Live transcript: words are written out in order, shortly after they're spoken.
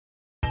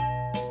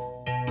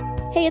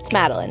Hey, it's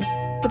Madeline.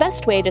 The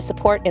best way to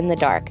support In the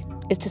Dark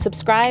is to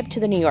subscribe to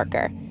The New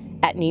Yorker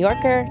at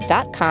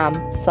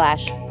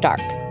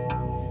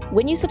newyorker.com/dark.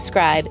 When you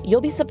subscribe,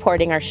 you'll be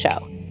supporting our show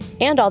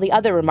and all the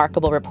other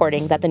remarkable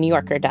reporting that The New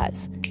Yorker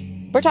does.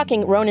 We're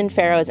talking Ronan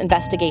Farrow's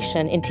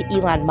investigation into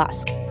Elon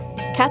Musk,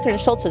 Catherine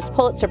Schultz's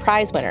Pulitzer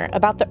Prize winner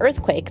about the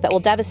earthquake that will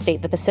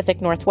devastate the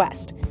Pacific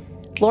Northwest,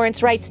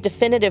 Lawrence Wright's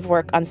definitive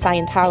work on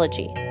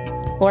Scientology,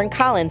 Lauren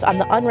Collins on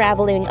the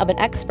unraveling of an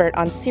expert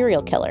on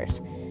serial killers,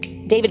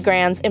 David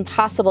Grann's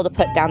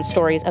impossible-to-put-down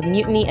stories of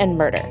mutiny and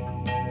murder.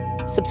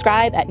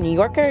 Subscribe at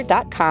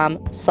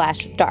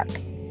newyorker.com/dark,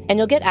 and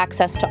you'll get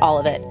access to all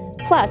of it,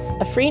 plus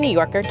a free New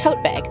Yorker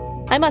tote bag.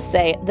 I must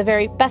say, the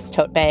very best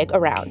tote bag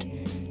around.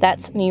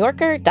 That's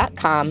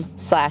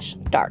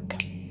newyorker.com/dark.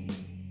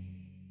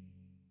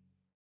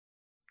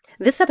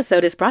 This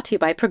episode is brought to you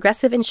by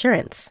Progressive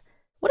Insurance.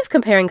 What if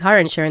comparing car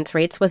insurance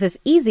rates was as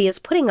easy as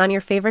putting on your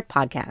favorite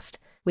podcast?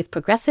 With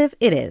Progressive,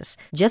 it is.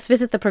 Just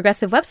visit the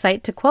Progressive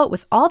website to quote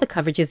with all the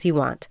coverages you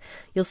want.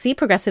 You'll see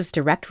Progressive's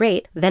direct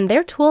rate, then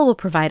their tool will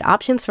provide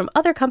options from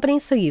other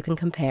companies so you can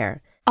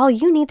compare. All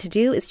you need to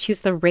do is choose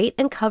the rate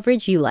and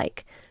coverage you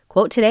like.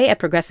 Quote today at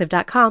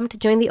Progressive.com to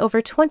join the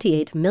over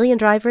 28 million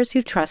drivers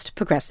who trust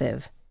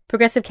Progressive.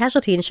 Progressive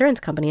Casualty Insurance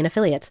Company and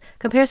Affiliates.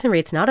 Comparison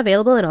rates not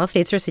available in all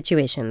states or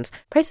situations.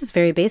 Prices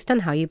vary based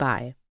on how you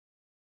buy.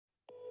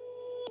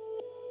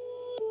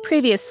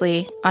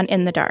 Previously on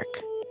In the Dark.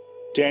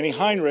 Danny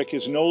Heinrich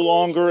is no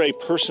longer a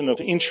person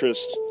of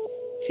interest.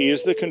 He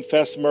is the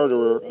confessed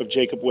murderer of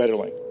Jacob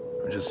Wetterling.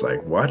 I'm just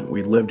like, what?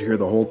 We lived here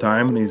the whole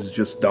time and he's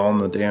just down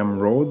the damn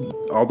road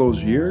all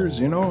those years,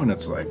 And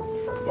it's like,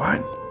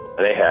 what?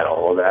 They had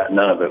all of that.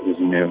 None of it was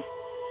new.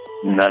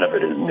 None of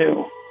it is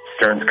new.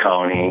 Stearns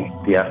County,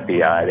 the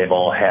FBI, they've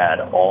all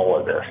had all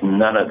of this.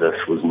 None of this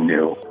was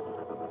new.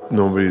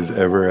 Nobody's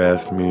ever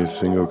asked me a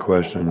single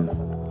question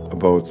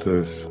about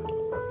this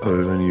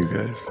other than you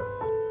guys.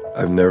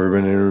 I've never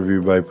been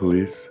interviewed by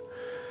police.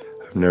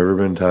 I've never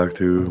been talked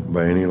to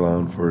by any law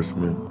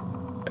enforcement,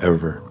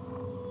 ever.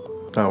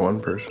 Not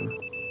one person.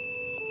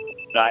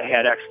 I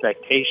had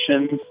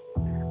expectations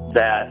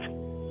that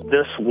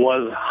this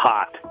was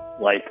hot.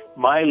 Like,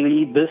 my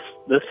lead, this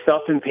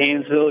stuff in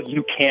Paynesville,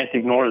 you can't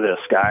ignore this,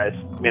 guys.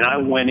 I mean, I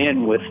went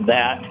in with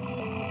that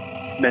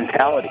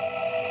mentality.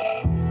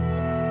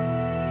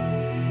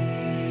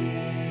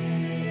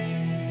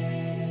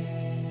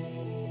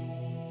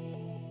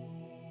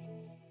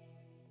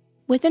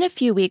 Within a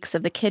few weeks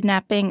of the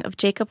kidnapping of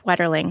Jacob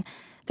Wetterling,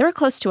 there were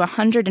close to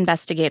 100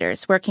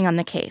 investigators working on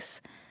the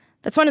case.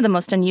 That's one of the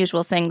most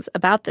unusual things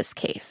about this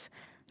case,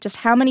 just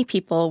how many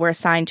people were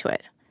assigned to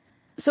it.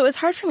 So it was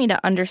hard for me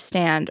to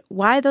understand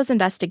why those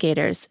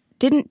investigators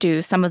didn't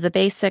do some of the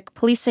basic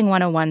Policing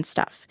 101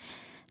 stuff.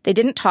 They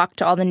didn't talk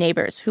to all the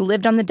neighbors who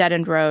lived on the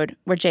dead-end road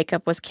where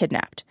Jacob was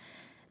kidnapped.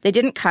 They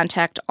didn't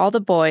contact all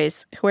the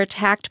boys who were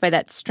attacked by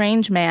that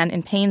strange man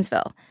in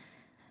Paynesville.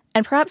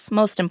 And perhaps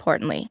most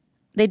importantly,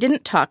 they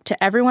didn't talk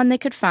to everyone they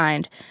could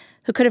find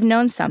who could have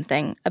known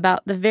something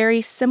about the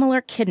very similar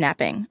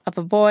kidnapping of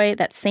a boy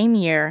that same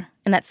year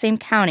in that same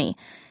county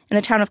in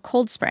the town of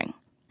Cold Spring.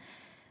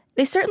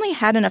 They certainly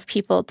had enough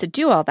people to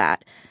do all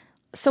that,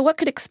 so what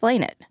could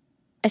explain it?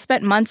 I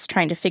spent months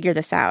trying to figure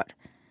this out.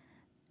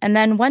 And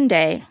then one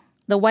day,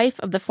 the wife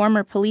of the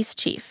former police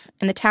chief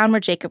in the town where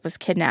Jacob was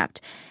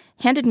kidnapped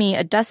handed me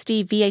a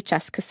dusty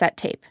VHS cassette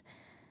tape.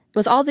 It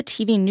was all the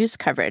TV news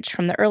coverage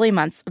from the early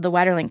months of the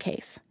Wetterling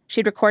case.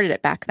 She'd recorded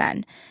it back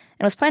then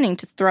and was planning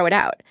to throw it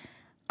out.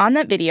 On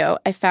that video,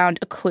 I found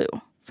a clue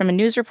from a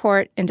news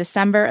report in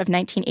December of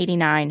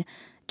 1989,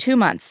 2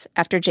 months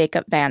after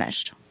Jacob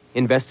vanished.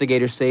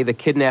 Investigators say the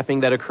kidnapping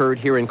that occurred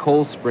here in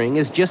Cold Spring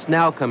is just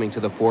now coming to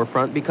the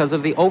forefront because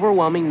of the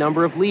overwhelming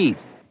number of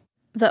leads.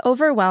 The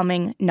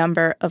overwhelming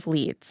number of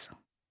leads.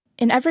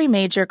 In every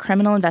major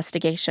criminal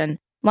investigation,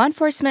 law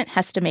enforcement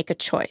has to make a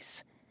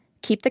choice.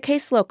 Keep the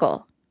case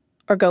local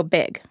or go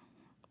big.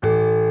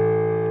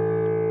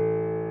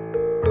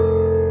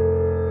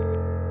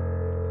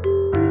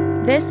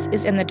 This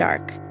is In the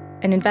Dark,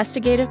 an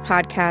investigative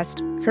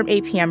podcast from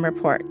APM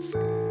Reports.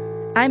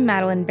 I'm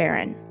Madeline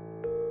Barron.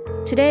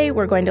 Today,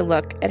 we're going to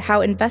look at how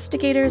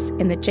investigators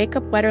in the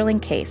Jacob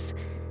Wetterling case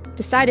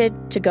decided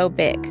to go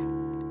big,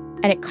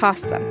 and it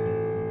cost them.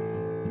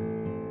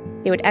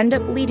 It would end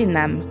up leading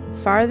them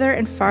farther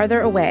and farther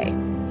away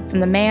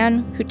from the man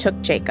who took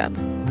Jacob.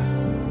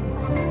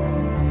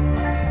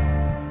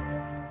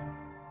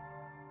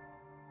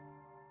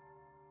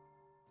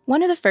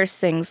 One of the first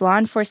things law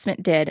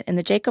enforcement did in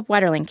the Jacob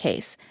Wetterling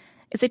case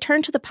is they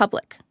turned to the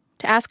public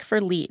to ask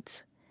for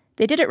leads.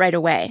 They did it right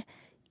away,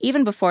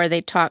 even before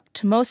they talked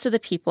to most of the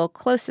people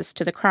closest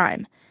to the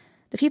crime,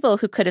 the people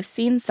who could have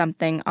seen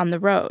something on the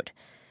road,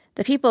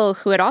 the people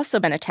who had also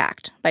been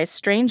attacked by a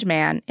strange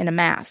man in a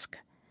mask.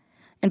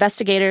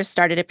 Investigators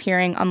started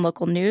appearing on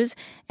local news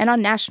and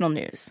on national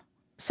news.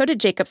 So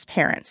did Jacob's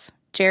parents,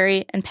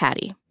 Jerry and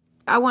Patty.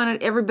 I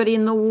wanted everybody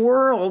in the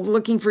world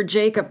looking for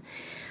Jacob.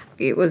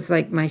 It was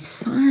like my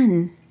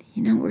son,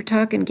 we're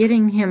talking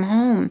getting him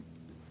home.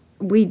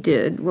 We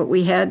did what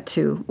we had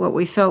to, what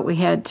we felt we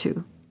had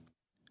to.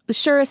 The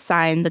surest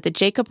sign that the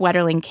Jacob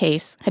Wetterling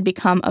case had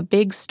become a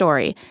big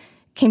story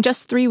came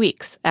just 3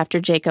 weeks after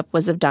Jacob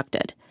was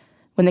abducted,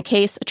 when the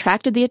case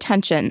attracted the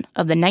attention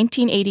of the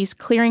 1980s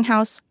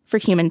Clearinghouse for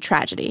Human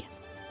Tragedy.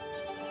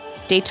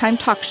 Daytime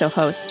talk show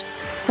host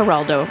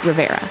Geraldo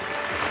Rivera.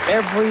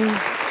 Every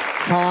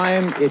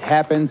time it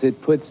happens,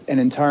 it puts an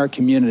entire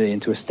community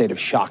into a state of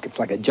shock. It's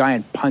like a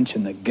giant punch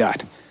in the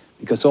gut,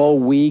 because all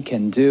we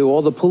can do,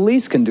 all the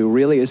police can do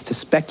really, is to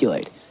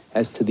speculate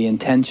as to the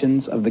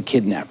intentions of the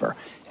kidnapper.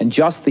 And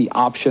just the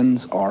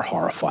options are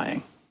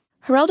horrifying.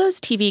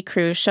 Geraldo's TV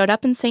crew showed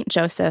up in St.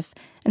 Joseph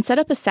and set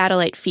up a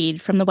satellite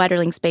feed from the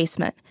Wetterling's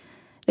basement.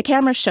 The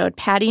camera showed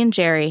Patty and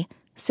Jerry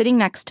sitting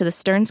next to the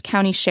Stearns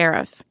County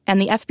Sheriff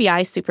and the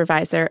FBI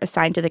supervisor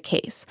assigned to the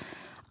case.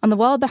 On the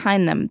wall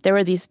behind them, there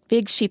were these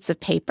big sheets of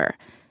paper,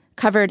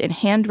 covered in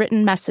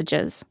handwritten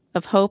messages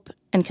of hope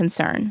and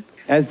concern.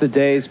 As the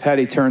days,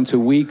 Patty, turn to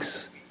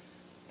weeks,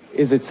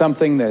 is it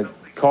something that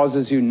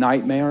causes you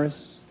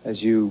nightmares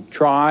as you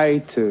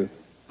try to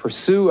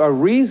pursue a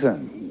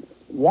reason?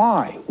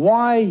 Why?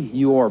 Why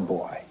your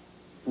boy?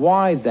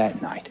 Why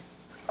that night?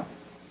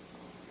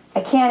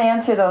 I can't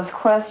answer those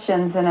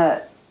questions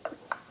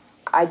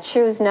I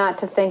choose not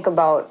to think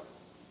about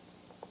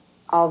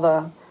all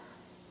the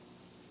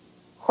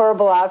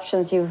horrible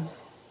options you've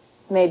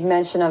made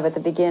mention of at the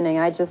beginning.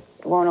 I just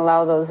won't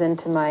allow those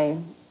into my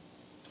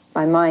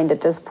mind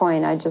at this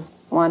point. I just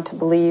want to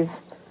believe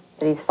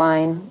that he's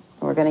fine.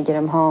 We're going to get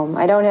him home.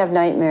 I don't have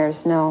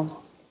nightmares, no.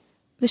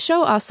 The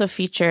show also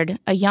featured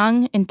a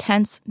young,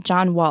 intense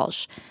John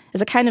Walsh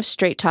as a kind of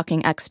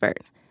straight-talking expert.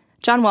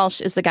 John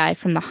Walsh is the guy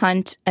from The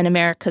Hunt and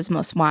America's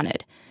Most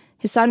Wanted.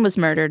 His son was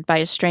murdered by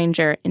a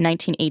stranger in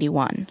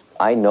 1981.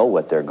 I know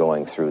what they're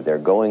going through. They're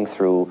going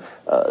through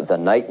the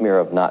nightmare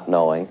of not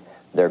knowing.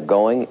 They're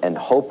going and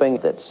hoping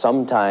that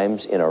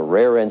sometimes, in a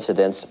rare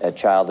incident, a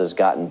child has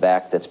gotten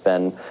back that's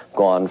been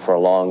gone for a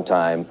long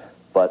time.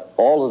 But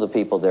all of the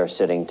people they're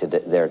sitting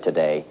there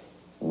today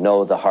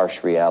know the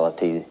harsh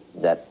reality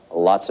that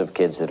lots of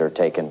kids that are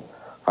taken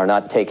are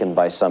not taken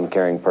by some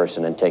caring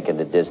person and taken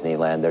to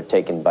Disneyland. They're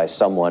taken by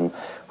someone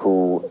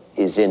who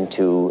is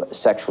into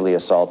sexually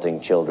assaulting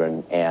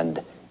children,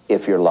 and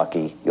if you're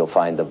lucky, you'll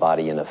find the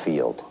body in a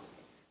field.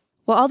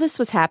 While all this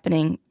was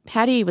happening,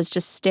 Patty was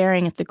just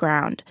staring at the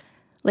ground,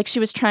 like she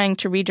was trying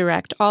to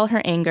redirect all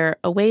her anger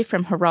away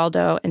from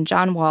Geraldo and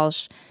John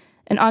Walsh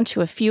and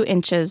onto a few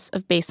inches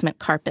of basement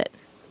carpet.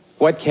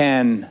 What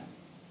can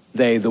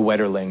they, the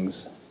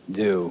Wetterlings,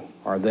 do?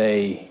 Are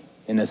they,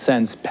 in a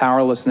sense,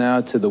 powerless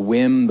now to the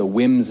whim, the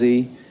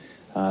whimsy,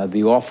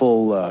 the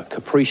awful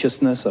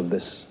capriciousness of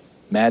this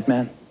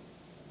madman?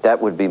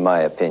 That would be my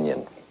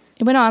opinion.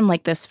 It went on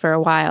like this for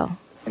a while.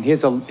 And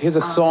here's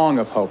a song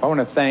of hope. I want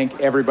to thank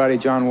everybody,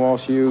 John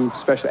Walsh, you,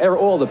 especially,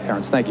 all the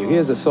parents, thank you.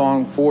 Here's a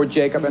song for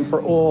Jacob and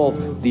for all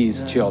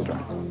these children.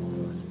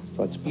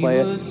 So let's play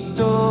it.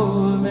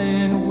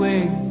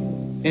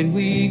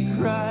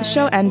 The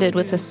show ended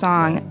with a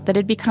song that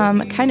had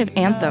become a kind of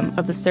anthem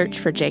of the search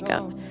for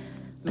Jacob.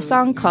 A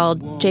song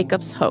called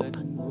Jacob's Hope,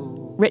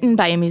 written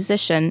by a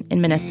musician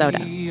in Minnesota.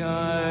 We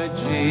are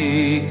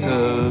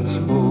Jacob's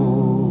hope.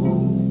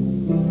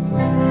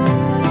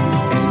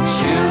 And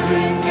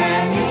children,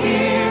 can you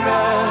hear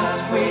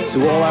us?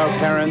 To all our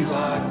parents,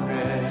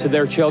 to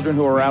their children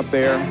who are out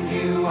there,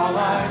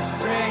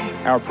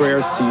 our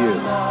prayers to you.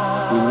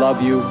 We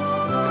love you.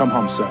 Come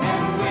home soon.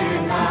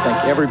 And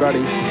thank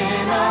everybody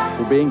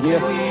for being here.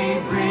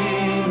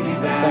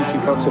 Thank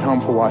you folks at home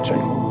for watching.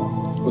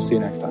 We'll see you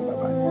next time.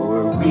 Bye-bye.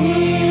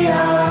 We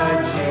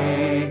are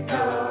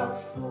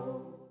Jacob's.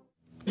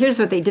 Here's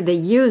what they did. They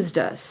used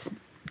us.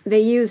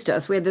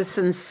 We had this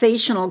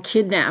sensational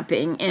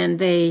kidnapping, and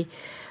they,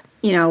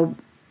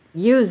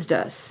 used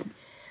us.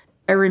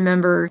 I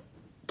remember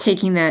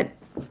taking that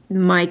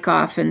mic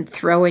off and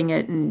throwing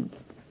it and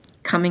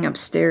coming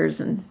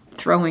upstairs and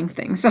throwing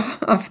things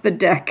off the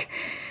deck.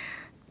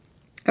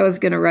 I was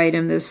going to write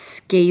him this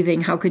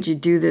scathing, how could you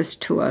do this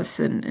to us?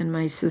 And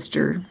my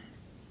sister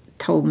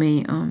told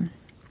me,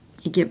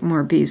 you get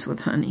more bees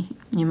with honey.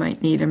 You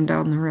might need them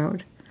down the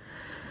road.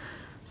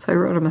 So I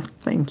wrote him a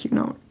thank you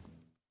note.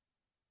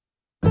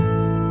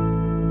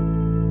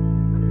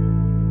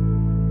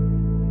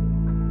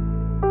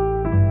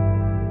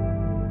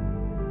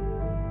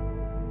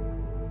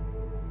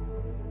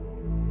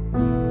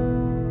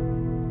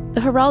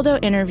 The Geraldo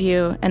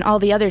interview and all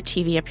the other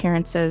TV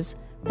appearances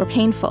were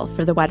painful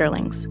for the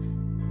Wetterlings,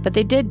 but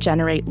they did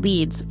generate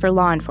leads for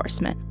law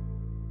enforcement.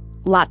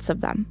 Lots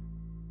of them.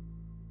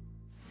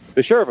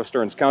 The Sheriff of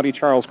Stearns County,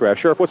 Charles Graff.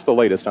 Sheriff, what's the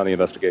latest on the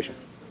investigation?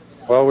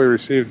 Well, we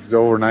received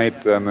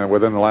overnight and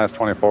within the last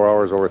 24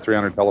 hours over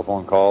 300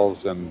 telephone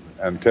calls and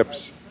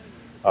tips,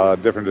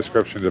 different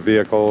descriptions of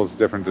vehicles,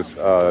 different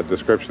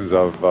descriptions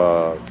of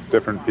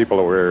different people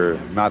that were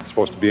not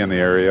supposed to be in the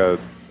area.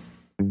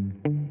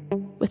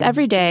 With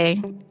every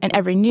day and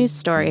every news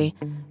story,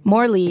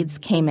 more leads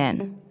came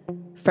in.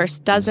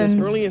 First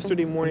dozens, Early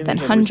yesterday morning, then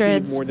they had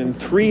hundreds, received more than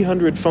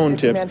 300 phone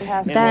tips.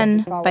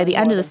 then, by the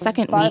end of the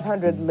second week,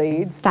 500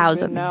 leads.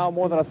 thousands. Now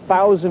more than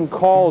 1,000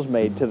 calls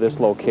made to this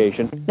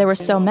location. There were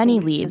so many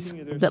leads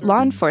that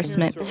law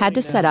enforcement had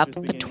to set up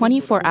a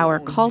 24-hour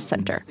call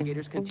center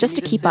just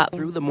to keep up.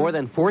 Through the more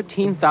than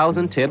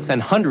 14,000 tips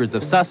and hundreds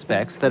of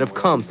suspects that have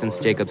come since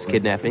Jacob's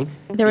kidnapping.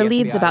 There were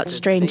leads about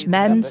strange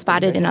men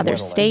spotted in other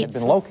states,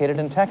 Been located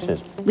in Texas.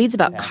 leads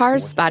about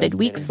cars spotted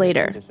weeks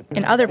later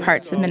in other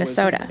parts of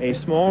Minnesota, A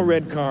small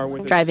red car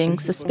with driving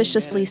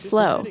suspiciously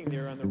slow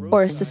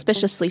or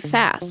suspiciously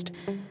fast,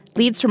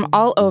 leads from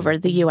all over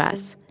the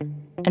U.S.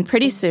 And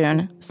pretty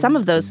soon, some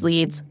of those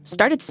leads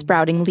started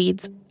sprouting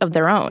leads of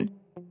their own.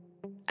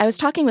 I was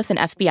talking with an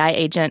FBI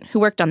agent who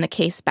worked on the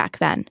case back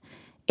then,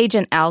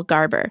 Agent Al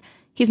Garber.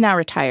 He's now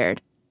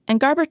retired. And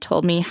Garber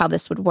told me how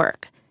this would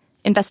work.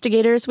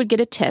 Investigators would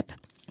get a tip,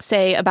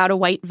 say about a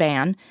white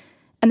van,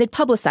 and they'd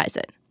publicize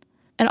it.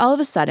 And all of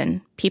a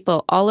sudden,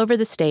 people all over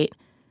the state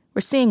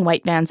were seeing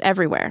white vans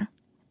everywhere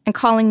and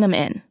calling them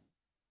in.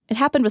 It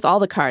happened with all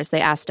the cars they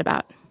asked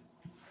about.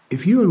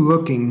 If you're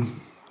looking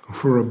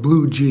for a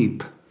blue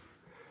Jeep,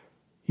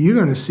 you're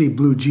going to see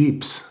blue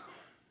Jeeps.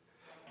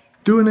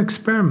 Do an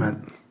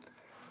experiment.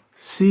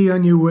 See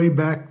on your way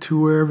back to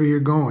wherever you're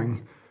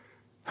going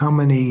how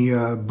many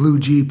blue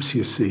Jeeps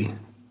you see.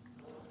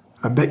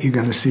 I bet you're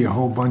going to see a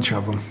whole bunch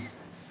of them.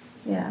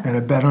 Yeah. And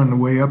I bet on the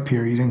way up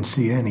here you didn't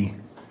see any.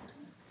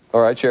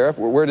 All right, Sheriff,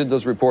 where did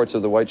those reports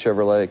of the white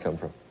Chevrolet come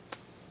from?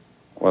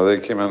 Well, they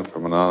came in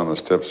from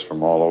anonymous tips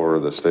from all over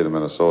the state of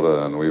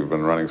Minnesota, and we've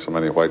been running so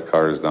many white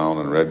cars down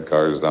and red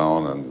cars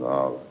down and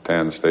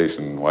tan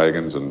station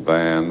wagons and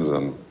vans,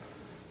 and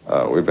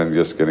we've been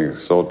just getting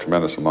so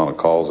tremendous amount of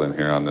calls in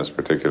here on this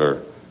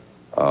particular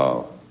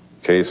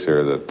case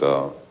here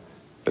that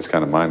it's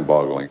kind of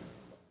mind-boggling.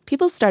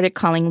 People started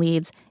calling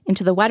leads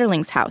into the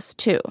Wetterling's house,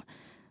 too.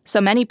 So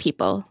many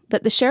people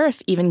that the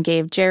sheriff even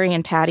gave Jerry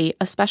and Patty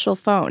a special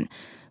phone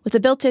with a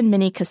built-in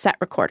mini cassette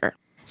recorder.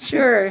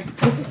 Sure,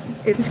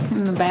 it's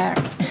in the back.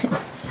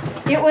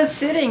 It was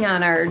sitting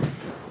on our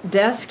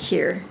desk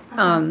here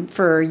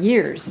for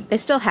years. They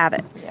still have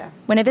it. Yeah.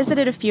 When I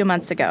visited a few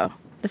months ago,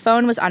 the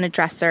phone was on a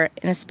dresser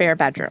in a spare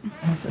bedroom.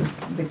 This is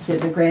the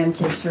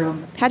grandkids'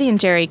 room. Patty and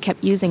Jerry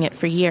kept using it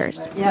for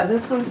years. Yeah,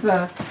 this was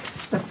the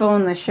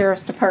phone the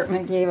sheriff's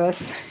department gave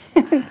us.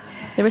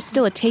 There was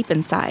still a tape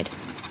inside.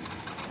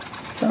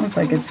 Sounds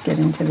like it's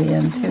getting to the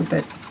end, too,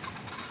 but...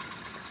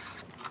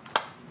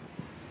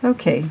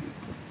 Okay,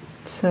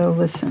 so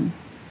listen.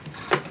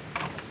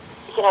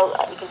 You know,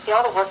 you can see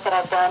all the work that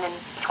I've done in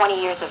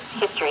 20 years of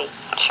history.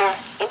 Sure.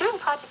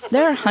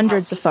 There are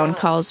hundreds of phone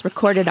calls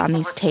recorded on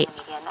these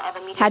tapes.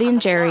 Patty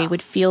and Jerry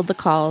would field the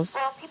calls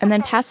and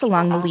then pass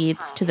along the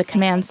leads to the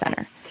command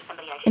center.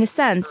 In a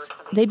sense,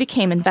 they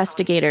became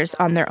investigators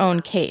on their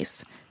own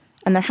case,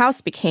 and their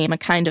house became a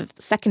kind of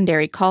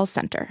secondary call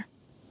center.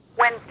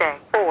 Wednesday,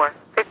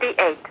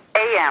 4:58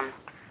 a.m.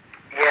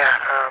 Yeah,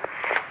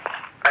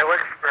 I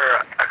work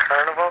for a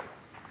carnival,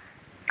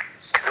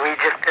 and we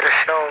just did a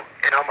show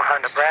in Omaha,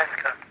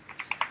 Nebraska,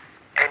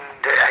 and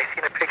I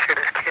seen a picture of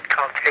this kid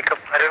called Jacob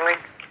Wetterling.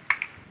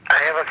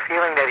 I have a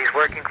feeling that he's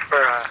working for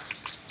a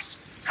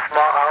small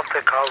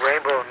outfit called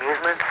Rainbow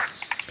Amusements.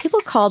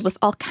 People called with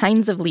all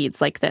kinds of leads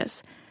like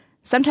this.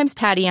 Sometimes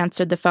Patty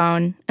answered the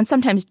phone, and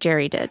sometimes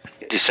Jerry did.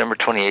 December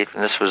 28th,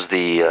 and this was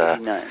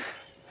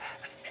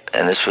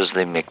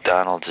the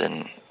McDonald's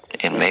in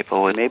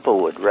Maplewood?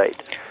 Maplewood, right.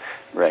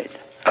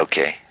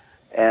 Okay.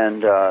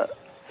 And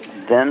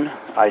then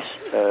I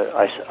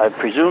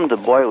presumed the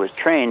boy was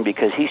trained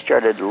because he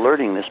started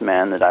alerting this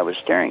man that I was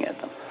staring at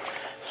them.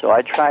 So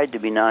I tried to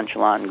be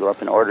nonchalant and go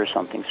up and order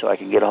something so I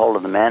could get a hold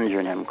of the manager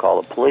and have him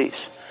call the police.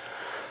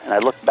 And I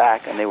looked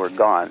back, and they were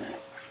gone.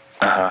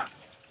 Uh-huh.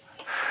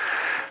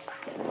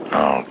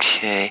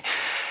 Okay.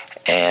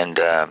 And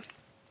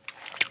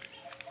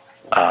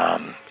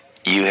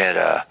you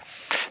had,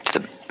 to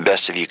the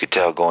best of you could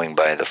tell going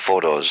by the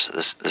photos,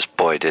 this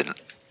boy did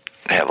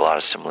have a lot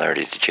of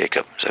similarity to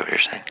Jacob. Is that what you're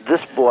saying?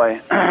 This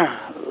boy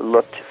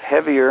looked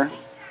heavier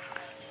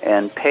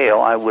and pale.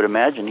 I would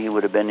imagine he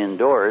would have been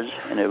indoors,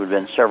 and it would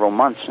have been several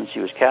months since he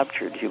was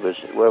captured. He was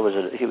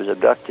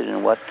abducted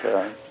in what?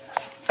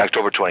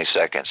 October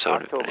 22nd, so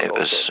it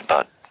was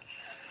about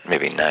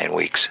maybe 9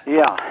 weeks.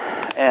 Yeah,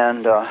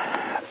 and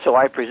so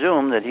I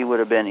presume that he would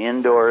have been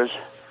indoors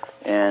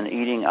and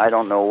eating I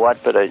don't know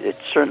what, but it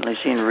certainly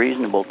seemed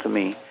reasonable to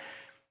me.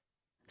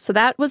 So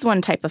that was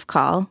one type of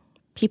call,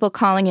 people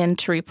calling in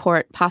to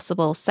report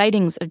possible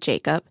sightings of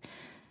Jacob.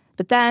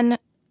 But then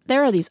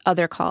there are these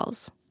other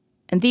calls.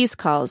 And these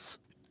calls,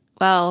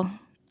 well,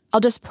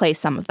 I'll just play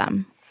some of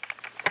them.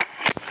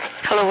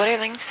 Hello,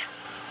 Wetterlings.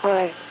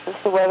 Hi, is this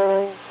the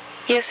Wetterling?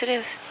 Yes, it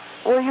is.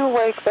 Were you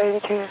awake by any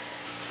chance?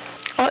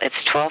 Well,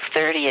 it's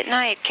 12:30 at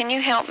night. Can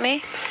you help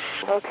me?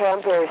 Okay,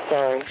 I'm very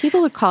sorry.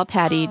 People would call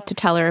Patty to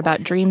tell her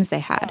about dreams they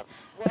had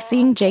of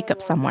seeing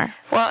Jacob somewhere.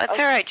 Well, it's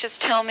all right. Just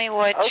tell me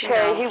what you know.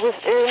 Okay, he was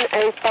in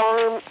a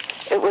farm.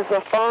 It was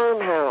a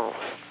farmhouse.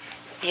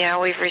 Yeah,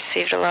 we've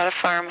received a lot of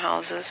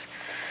farmhouses.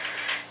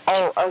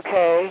 Oh,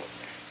 okay.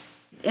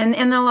 And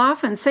they'll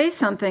often say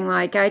something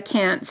like, I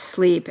can't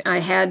sleep. I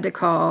had to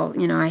call.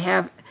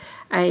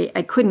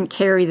 I couldn't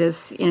carry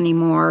this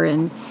anymore.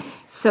 And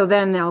so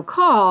then they'll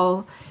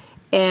call,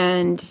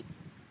 and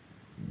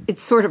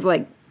it's sort of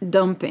like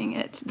dumping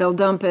it. They'll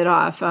dump it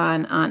off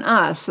on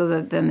us so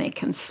that then they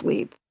can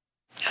sleep.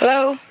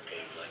 Hello?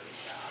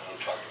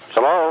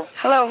 Hello?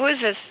 Hello, who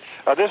is this?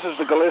 This is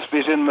the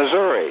Gillespie's in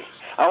Missouri.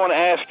 I want to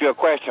ask you a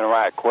question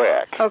right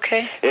quick.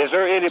 Okay. Is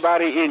there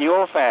anybody in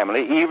your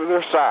family,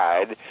 either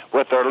side,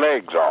 with their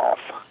legs off?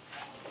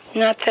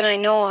 Not that I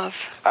know of.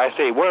 I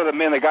see. One of the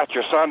men that got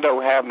your son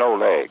don't have no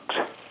legs.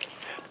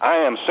 I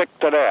am sick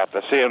to death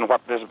of seeing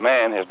what this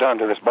man has done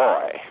to this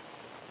boy.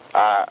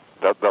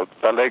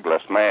 The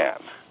legless man.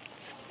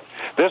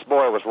 This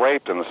boy was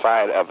raped in the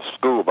side of the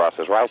school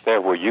buses right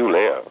there where you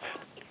live.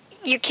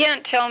 You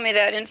can't tell me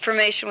that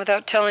information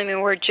without telling me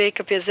where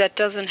Jacob is. That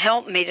doesn't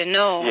help me to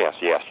know. Yes,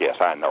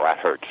 I know. I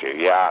hurt you.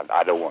 Yeah,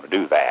 I don't want to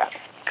do that.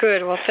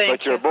 Good, well, thank you.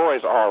 But your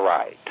boy's all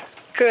right.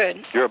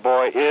 Good. Your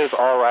boy is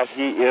all right.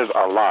 He is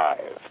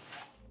alive.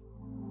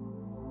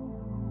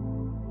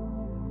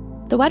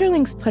 The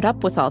Wetterlings put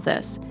up with all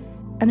this,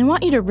 and I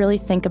want you to really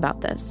think about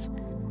this.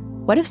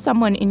 What if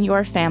someone in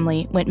your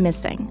family went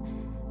missing,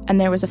 and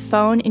there was a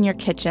phone in your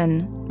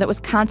kitchen that was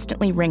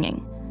constantly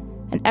ringing,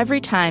 and every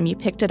time you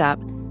picked it up,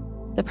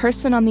 the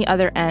person on the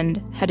other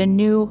end had a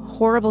new,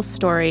 horrible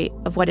story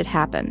of what had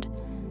happened,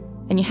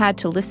 and you had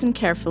to listen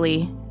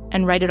carefully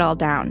and write it all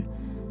down,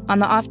 on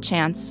the off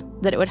chance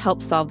that it would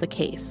help solve the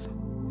case.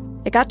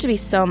 It got to be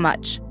so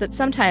much that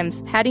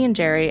sometimes Patty and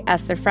Jerry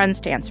asked their friends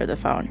to answer the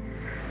phone.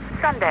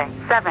 Sunday,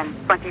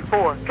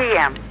 7:24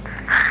 p.m.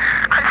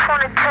 I just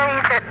want to tell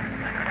you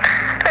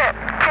that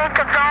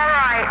Jacob's all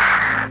right.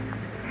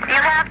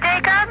 You have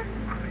Jacob?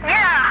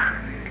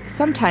 Yeah.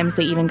 Sometimes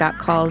they even got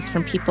calls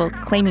from people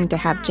claiming to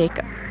have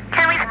Jacob.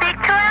 Can we speak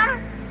to him?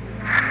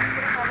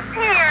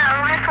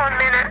 Yeah, just 1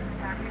 minute.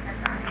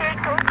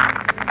 Jacob.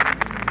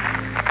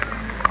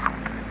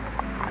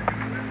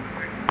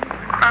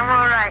 I'm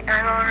all right.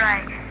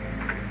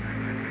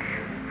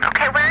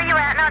 Okay, where are you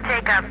at now,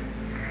 Jacob?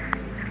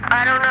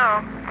 I don't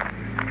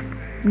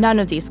know. None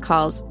of these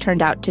calls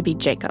turned out to be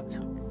Jacob.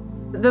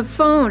 The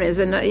phone is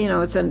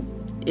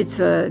it's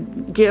a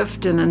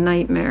gift and a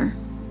nightmare.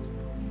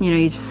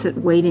 You just sit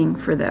waiting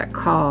for that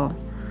call,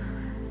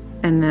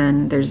 and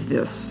then there's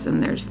this,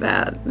 and there's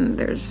that, and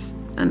there's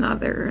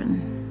another,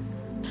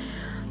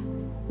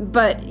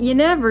 but you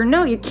never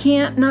know. You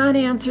can't not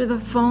answer the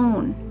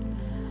phone,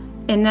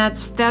 and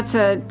that's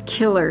a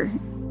killer.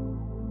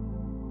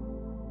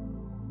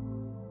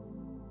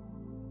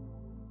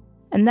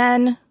 And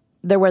then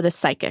there were the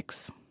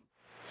psychics.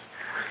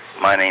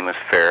 My name is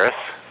Ferris.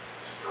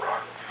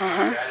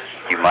 Uh-huh.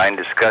 You mind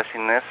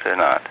discussing this or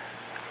not?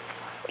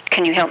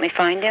 Can you help me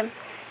find him?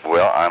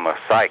 Well, I'm a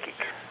psychic.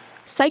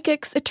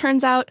 Psychics, it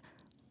turns out,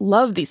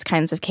 love these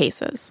kinds of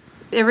cases.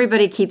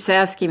 Everybody keeps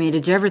asking me,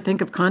 did you ever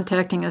think of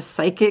contacting a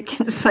psychic?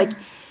 It's like,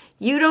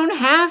 you don't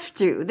have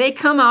to. They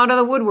come out of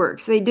the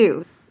woodworks. They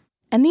do.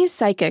 And these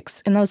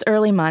psychics, in those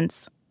early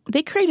months,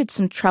 they created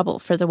some trouble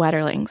for the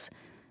Wetterlings.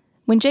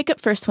 When Jacob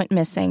first went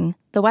missing,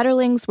 the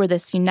Wetterlings were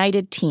this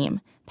united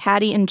team,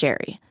 Patty and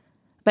Jerry.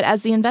 But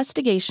as the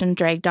investigation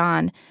dragged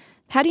on,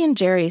 Patty and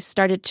Jerry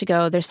started to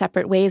go their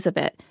separate ways a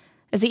bit,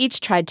 as they each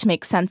tried to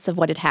make sense of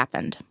what had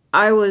happened.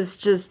 I was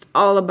just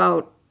all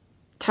about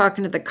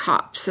talking to the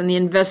cops and the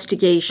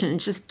investigation.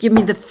 Just give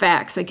me the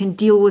facts. I can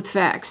deal with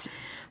facts.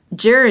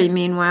 Jerry,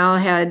 meanwhile,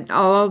 had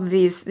all of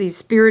these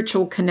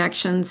spiritual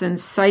connections and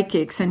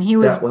psychics, and he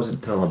was... That wasn't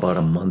until about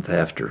a month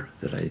after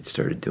that I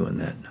started doing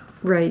that.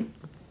 Right.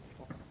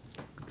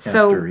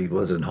 After he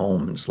wasn't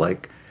home, it's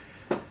like,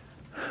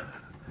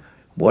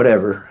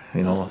 whatever,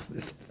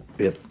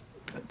 if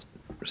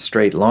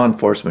straight law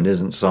enforcement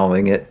isn't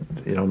solving it,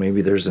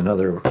 maybe there's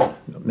another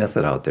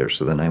method out there.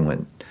 So then I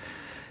went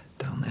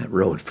down that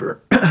road for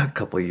a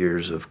couple of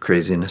years of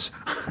craziness.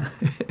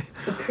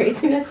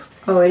 Craziness?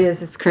 Oh, it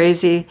is. It's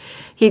crazy.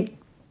 He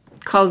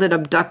called it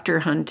abductor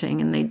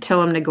hunting, and they'd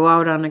tell him to go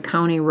out on a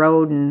county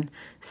road and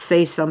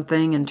say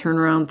something and turn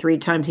around 3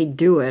 times. He'd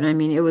do it. I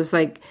mean, it was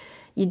like,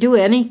 you do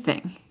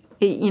anything.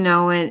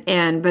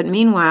 But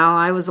meanwhile,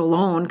 I was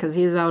alone because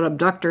he was out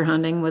abductor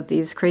hunting with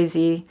these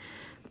crazy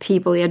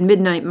people. He had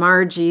Midnight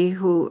Margie,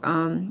 who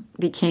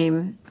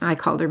I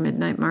called her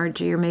Midnight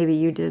Margie, or maybe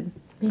you did.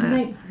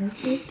 Midnight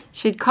Margie?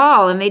 She'd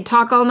call, and they'd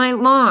talk all night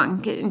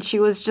long, and she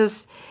was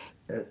just...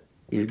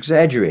 You're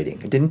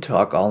exaggerating. I didn't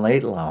talk all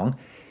night long.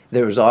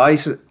 There was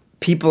always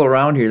people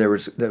around here. There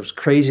was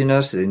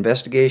craziness, the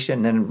investigation,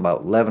 and then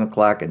about 11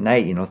 o'clock at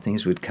night,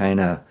 things would kind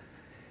of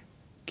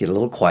get a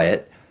little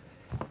quiet.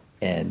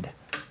 And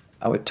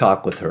I would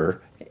talk with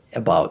her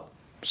about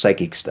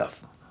psychic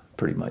stuff,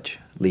 pretty much,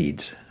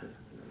 leads.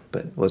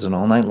 But it wasn't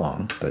all night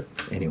long, but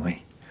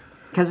anyway.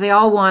 Because they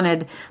all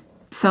wanted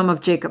some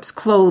of Jacob's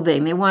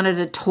clothing. They wanted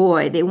a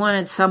toy. They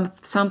wanted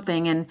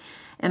something. And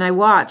I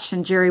watched,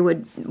 and Jerry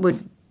would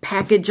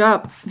package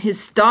up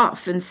his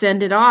stuff and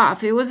send it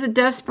off. It was a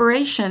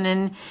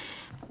desperation.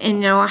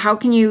 And, how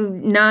can you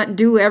not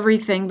do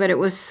everything, but it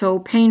was so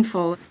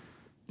painful.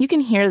 You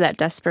can hear that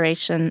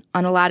desperation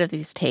on a lot of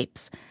these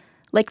tapes,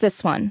 like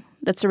this one,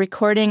 that's a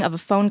recording of a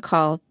phone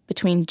call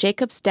between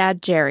Jacob's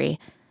dad, Jerry,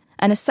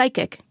 and a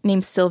psychic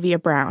named Sylvia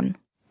Brown.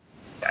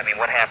 I mean,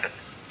 what happened?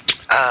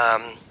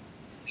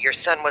 Your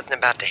son wasn't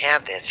about to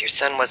have this. Your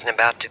son wasn't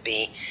about to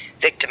be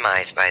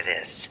victimized by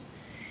this.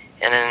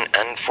 And then,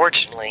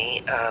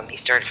 unfortunately, he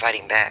started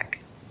fighting back.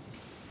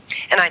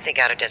 And I think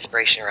out of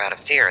desperation or out of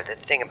fear. The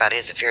thing about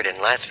it is the fear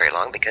didn't last very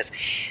long because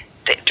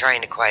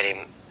trying to quiet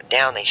him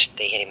down, they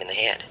hit him in the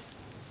head.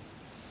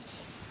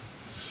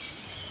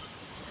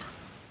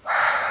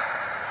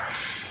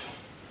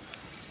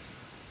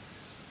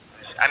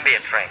 I'm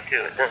being frank,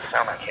 too. It doesn't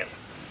sound like him.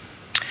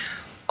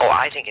 Oh,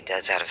 I think it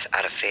does out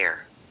of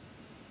fear.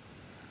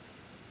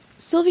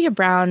 Sylvia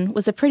Brown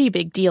was a pretty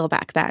big deal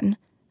back then.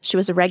 She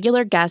was a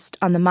regular guest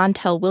on the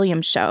Montel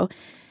Williams show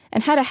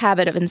and had a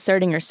habit of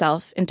inserting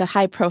herself into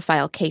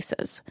high-profile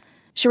cases.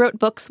 She wrote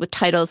books with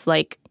titles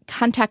like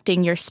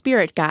Contacting Your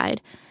Spirit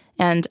Guide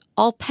and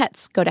All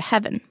Pets Go to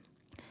Heaven.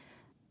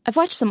 I've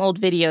watched some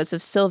old videos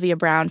of Sylvia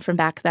Brown from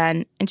back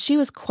then, and she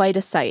was quite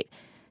a sight.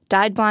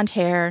 Dyed blonde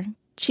hair,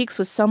 cheeks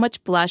with so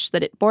much blush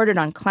that it bordered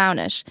on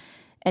clownish,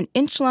 and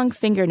inch-long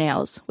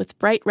fingernails with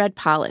bright red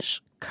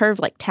polish, curved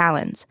like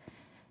talons.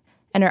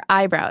 And her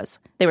eyebrows,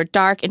 they were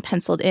dark and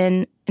penciled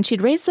in, and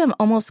she'd raised them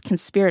almost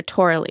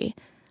conspiratorially,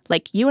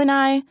 like you and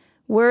I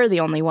were the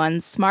only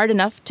ones smart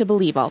enough to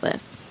believe all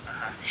this.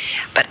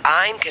 But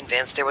I'm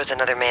convinced there was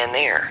another man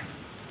there.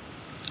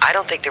 I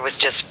don't think there was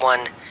just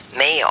one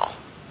male.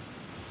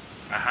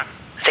 I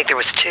think there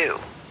was two.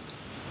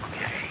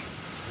 Okay.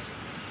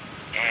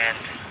 And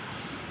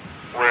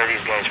where are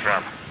these guys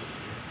from?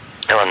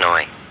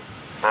 Illinois.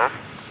 Both?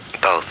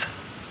 Both.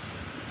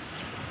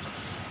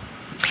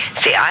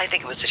 See, I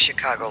think it was the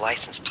Chicago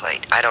license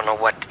plate. I don't know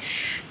what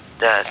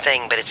the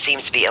thing, but it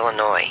seems to be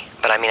Illinois.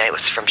 But I mean, it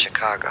was from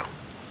Chicago.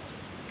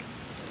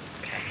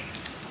 Okay.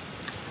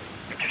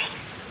 Interesting.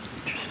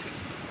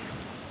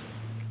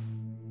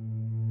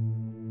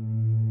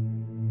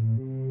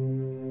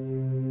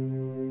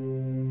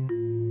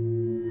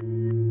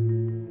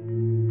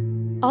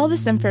 All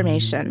this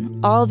information,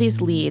 all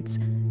these leads,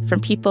 from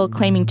people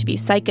claiming to be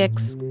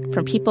psychics,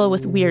 from people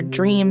with weird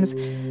dreams,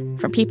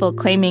 from people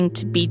claiming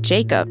to be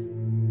Jacob,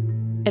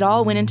 it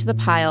all went into the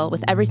pile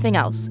with everything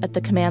else at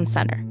the command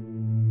center.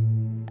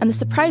 And the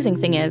surprising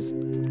thing is,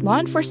 law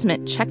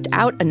enforcement checked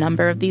out a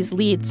number of these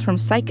leads from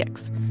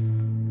psychics.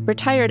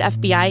 Retired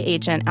FBI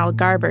agent Al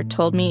Garber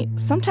told me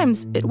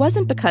sometimes it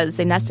wasn't because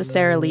they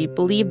necessarily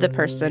believed the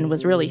person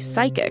was really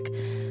psychic,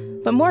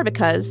 but more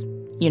because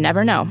you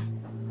never know.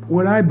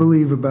 What I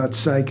believe about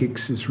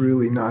psychics is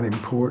really not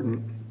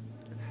important.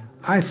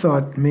 I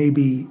thought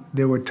maybe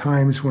there were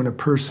times when a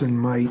person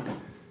might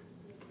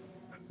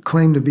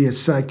claim to be a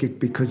psychic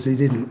because they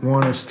didn't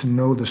want us to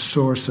know the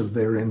source of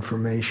their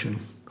information.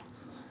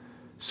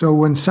 So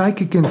when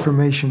psychic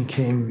information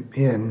came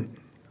in,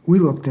 we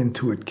looked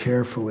into it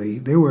carefully.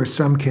 There were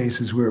some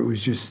cases where it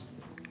was just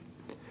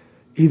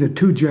either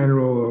too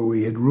general or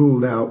we had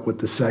ruled out what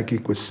the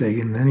psychic was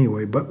saying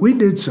anyway. But we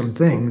did some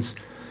things.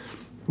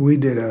 We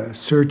did a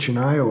search in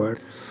Iowa,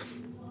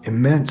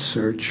 immense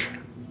search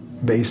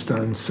based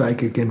on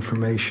psychic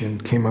information,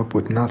 came up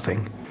with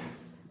nothing.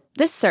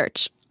 This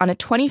search on a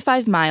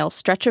 25-mile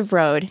stretch of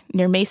road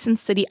near Mason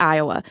City,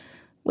 Iowa,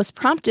 was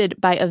prompted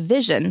by a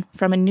vision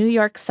from a New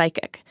York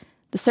psychic.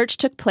 The search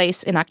took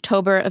place in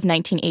October of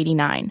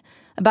 1989,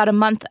 about a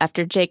month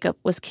after Jacob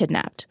was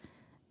kidnapped.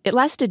 It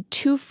lasted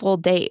 2 full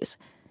days,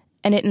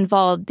 and it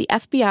involved the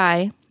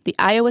FBI, the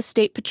Iowa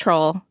State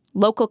Patrol,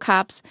 local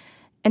cops,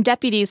 and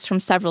deputies from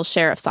several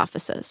sheriff's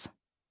offices.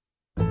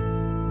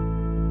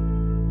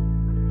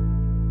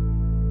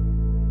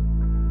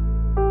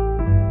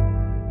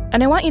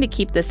 And I want you to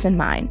keep this in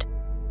mind.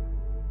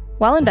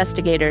 While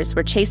investigators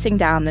were chasing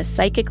down this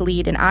psychic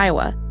lead in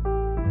Iowa,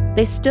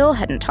 they still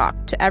hadn't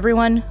talked to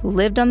everyone who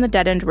lived on the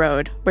dead-end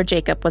road where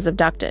Jacob was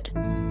abducted.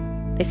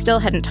 They still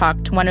hadn't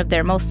talked to one of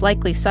their most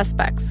likely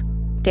suspects,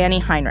 Danny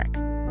Heinrich.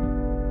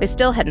 They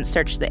still hadn't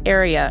searched the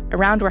area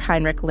around where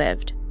Heinrich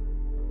lived.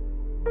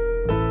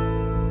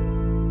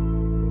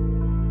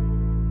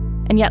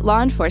 And yet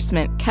law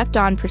enforcement kept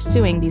on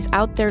pursuing these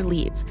out-there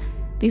leads,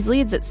 these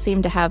leads that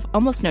seemed to have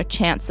almost no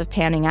chance of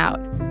panning out.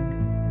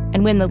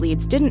 And when the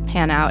leads didn't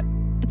pan out,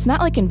 it's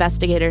not like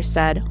investigators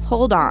said,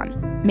 hold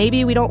on,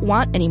 maybe we don't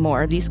want any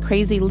more of these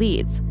crazy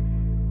leads.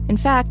 In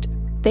fact,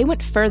 they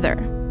went further.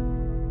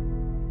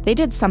 They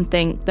did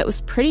something that was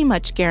pretty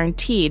much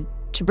guaranteed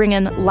to bring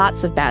in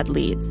lots of bad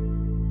leads.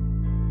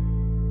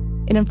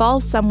 It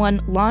involves someone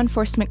law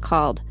enforcement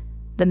called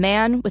the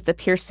man with the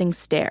piercing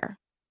stare.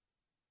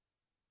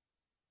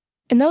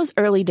 In those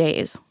early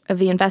days of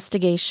the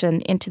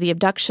investigation into the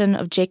abduction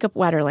of Jacob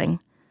Wetterling,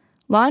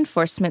 law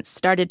enforcement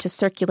started to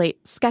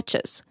circulate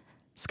sketches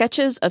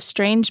of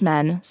strange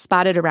men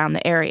spotted around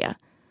the area.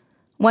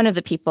 One of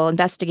the people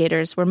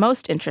investigators were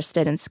most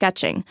interested in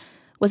sketching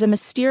was a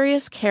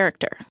mysterious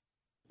character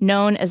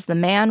known as the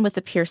man with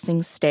the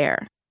piercing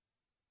stare.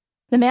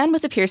 The man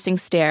with the piercing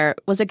stare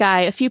was a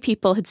guy a few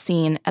people had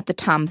seen at the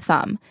Tom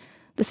Thumb,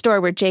 the store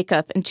where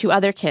Jacob and 2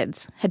 other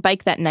kids had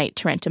biked that night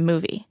to rent a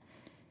movie.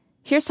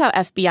 Here's how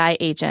FBI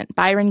agent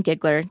Byron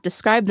Gigler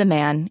described the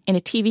man in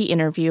a TV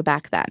interview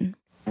back then.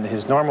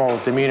 His normal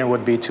demeanor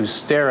would be to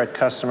stare at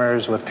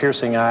customers with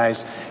piercing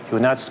eyes. He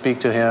would not speak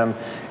to him.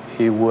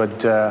 He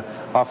would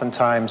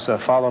oftentimes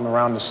follow him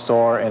around the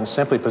store and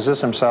simply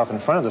position himself in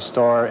front of the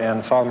store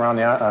and follow him around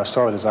the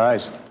store with his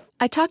eyes.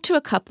 I talked to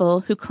a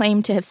couple who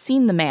claimed to have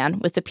seen the man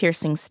with the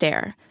piercing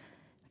stare.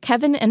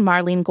 Kevin and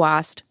Marlene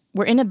Guast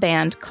were in a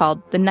band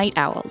called the Night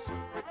Owls.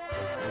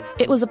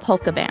 It was a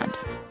polka band.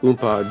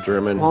 Oompa,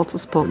 German,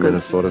 waltzes, polkas,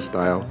 Minnesota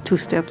style. 2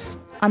 steps.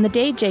 On the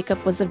day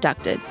Jacob was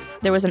abducted,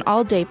 there was an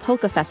all-day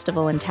polka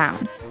festival in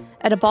town,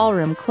 at a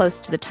ballroom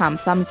close to the Tom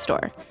Thumb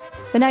store.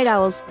 The Night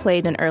Owls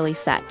played an early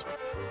set.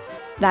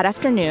 That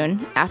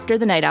afternoon, after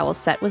the Night Owls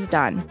set was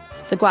done,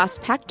 the Guasts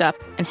packed up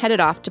and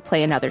headed off to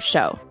play another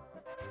show.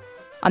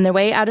 On their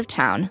way out of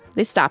town,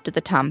 they stopped at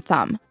the Tom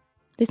Thumb.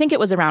 They think it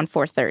was around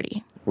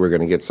 4:30. We're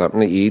going to get something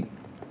to eat,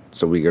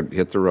 so we could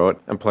hit the road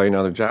and play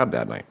another job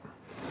that night.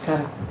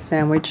 Got a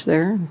sandwich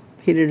there,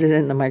 heated it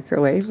in the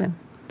microwave,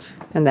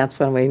 and that's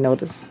when we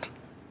noticed.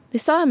 They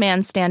saw a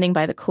man standing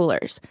by the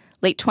coolers,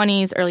 late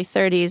 20s, early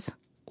 30s,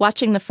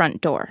 watching the front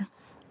door.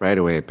 Right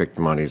away, I picked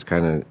him out. He's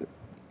kind of,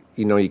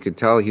 you could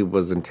tell he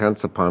was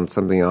intense upon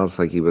something else,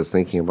 like he was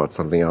thinking about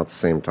something else at the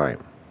same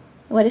time.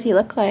 What did he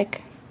look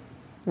like?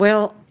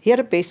 Well, he had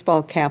a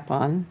baseball cap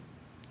on,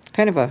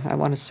 kind of I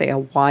want to say, a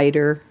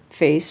wider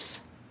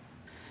face.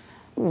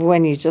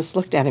 When you just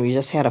looked at him, you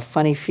just had a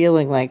funny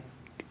feeling like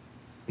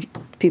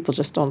people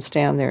just don't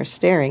stand there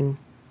staring,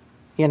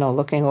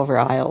 looking over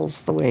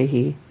aisles the way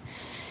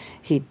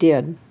he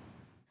did.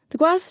 The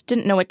Guasts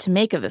didn't know what to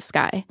make of this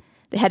guy.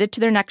 They headed to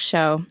their next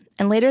show,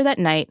 and later that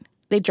night,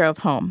 they drove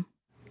home.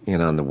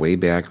 And on the way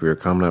back, we were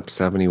coming up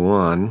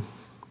 71.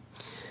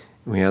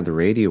 We had the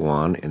radio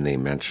on, and they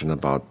mentioned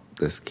about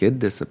this kid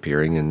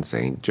disappearing in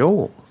St.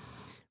 Joe.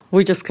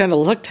 We just kind of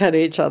looked at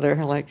each other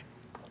like,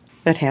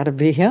 that had to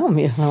be him,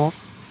 I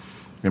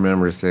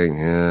remember saying,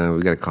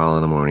 we got a call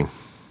in the morning.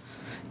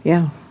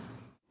 Yeah.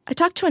 I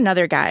talked to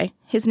another guy.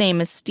 His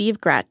name is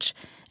Steve Gretsch,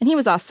 and he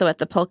was also at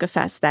the Polka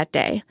Fest that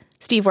day.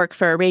 Steve worked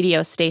for a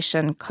radio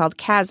station called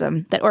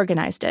Chasm that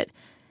organized it.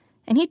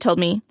 And he told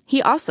me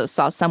he also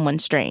saw someone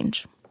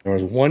strange. There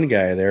was one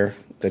guy there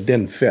that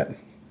didn't fit.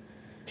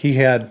 He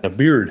had a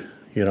beard,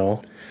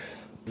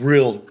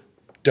 real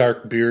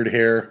dark beard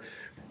hair,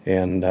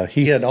 and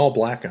he had all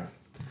black on.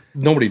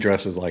 Nobody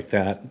dresses like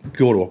that.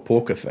 Go to a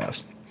polka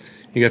fest.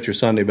 You got your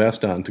Sunday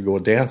best on to go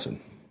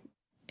dancing.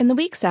 In the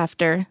weeks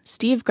after,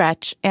 Steve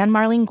Gretsch and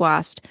Marlene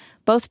Guast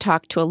both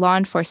talked to a law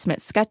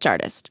enforcement sketch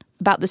artist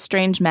about the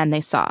strange men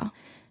they saw.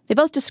 They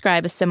both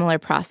describe a similar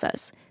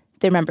process.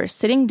 They remember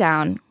sitting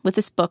down with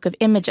this book of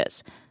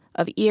images,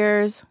 of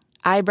ears,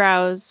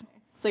 eyebrows.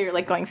 So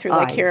you're going through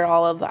eyes. Here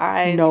all of the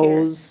eyes.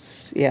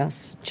 Nose, here.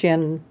 Yes,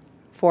 chin,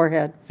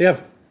 forehead. They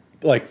have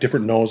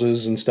different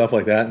noses and stuff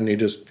like that, and you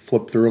just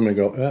flip through them and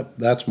go,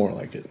 that's more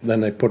like it. Then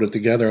they put it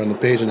together on the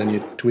page, and then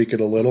you tweak it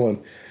a little,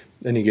 and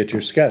then you get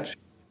your sketch.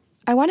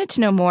 I wanted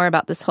to know more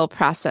about this whole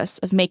process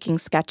of making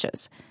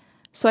sketches.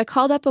 So I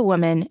called up a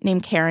woman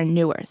named Karen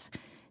Neuwirth.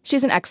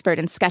 She's an expert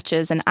in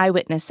sketches and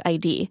eyewitness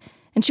ID,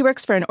 and she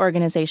works for an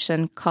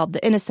organization called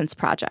the Innocence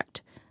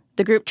Project.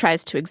 The group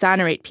tries to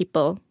exonerate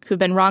people who've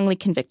been wrongly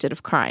convicted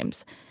of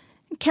crimes.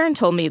 Karen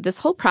told me this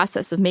whole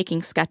process of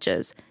making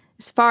sketches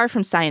is far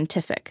from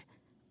scientific.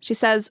 She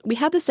says, we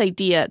have this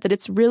idea that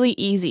it's really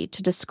easy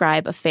to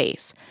describe a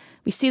face.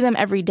 We see them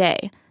every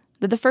day.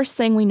 They're the first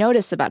thing we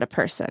notice about a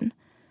person.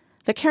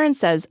 But Karen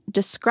says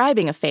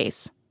describing a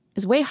face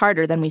is way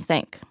harder than we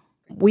think.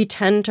 We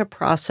tend to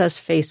process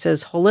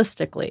faces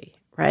holistically,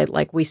 right?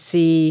 Like we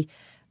see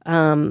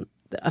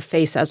a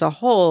face as a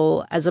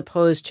whole, as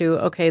opposed to,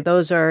 okay,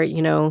 those are,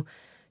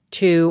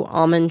 2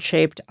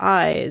 almond-shaped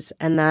eyes,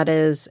 and that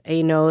is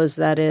a nose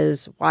that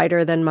is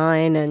wider than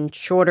mine and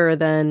shorter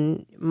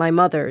than my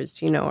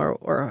mother's,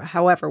 or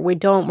however.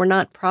 We're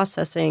not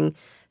processing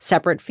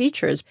separate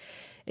features.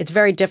 It's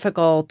very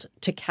difficult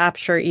to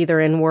capture either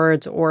in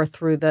words or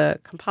through the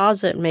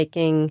composite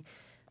making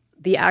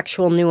the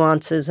actual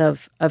nuances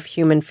of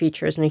human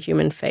features and a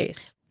human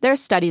face. There are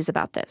studies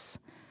about this,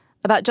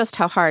 about just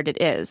how hard it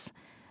is.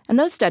 And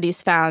those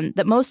studies found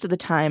that most of the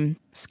time,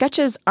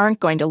 sketches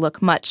aren't going to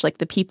look much like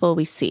the people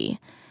we see.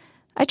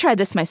 I tried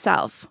this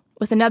myself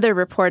with another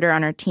reporter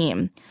on our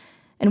team,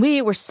 and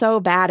we were so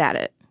bad at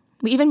it.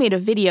 We even made a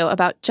video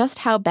about just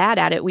how bad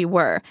at it we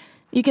were.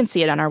 You can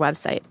see it on our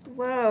website.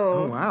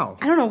 Whoa. Oh, wow.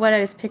 I don't know what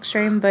I was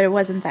picturing, but it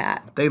wasn't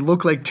that. They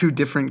look like 2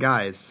 different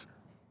guys.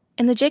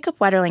 In the Jacob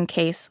Wetterling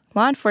case,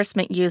 law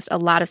enforcement used a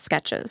lot of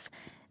sketches,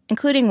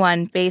 including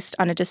one based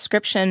on a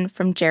description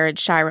from Jared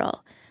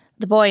Shirel,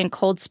 the boy in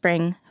Cold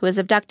Spring who was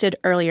abducted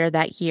earlier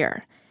that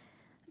year.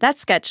 That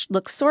sketch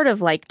looks sort of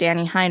like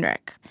Danny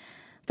Heinrich,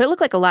 but it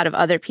looked like a lot of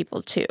other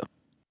people too.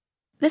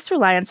 This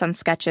reliance on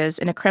sketches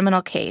in a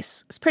criminal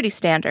case is pretty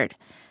standard,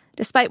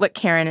 despite what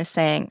Karen is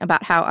saying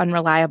about how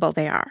unreliable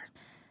they are.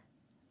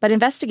 But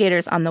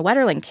investigators on the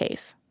Wetterling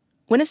case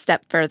went a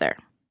step further.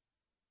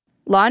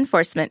 Law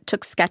enforcement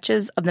took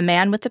sketches of the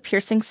man with the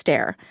piercing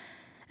stare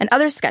and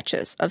other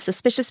sketches of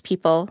suspicious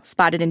people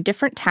spotted in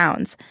different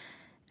towns,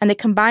 and they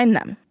combined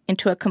them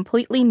into a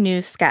completely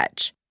new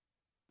sketch.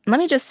 And let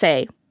me just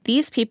say,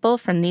 these people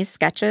from these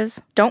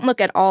sketches don't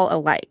look at all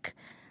alike.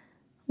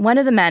 One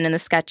of the men in the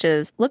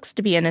sketches looks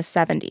to be in his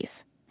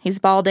 70s. He's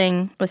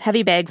balding, with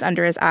heavy bags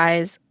under his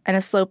eyes and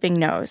a sloping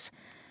nose.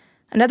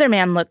 Another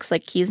man looks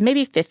like he's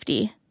maybe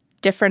 50,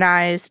 different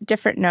eyes,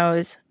 different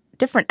nose,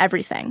 different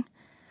everything.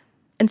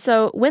 And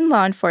so when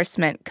law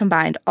enforcement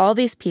combined all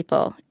these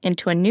people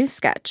into a new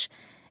sketch,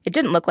 it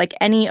didn't look like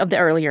any of the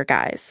earlier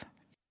guys.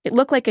 It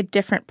looked like a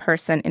different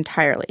person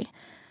entirely.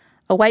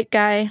 A white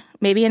guy,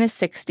 maybe in his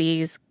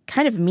 60s,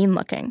 kind of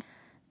mean-looking.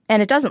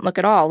 And it doesn't look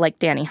at all like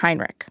Danny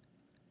Heinrich.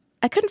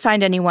 I couldn't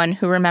find anyone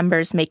who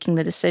remembers making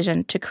the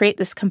decision to create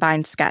this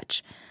combined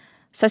sketch.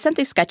 So I sent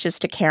these sketches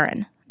to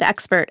Karen, the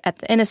expert at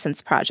the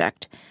Innocence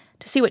Project,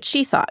 to see what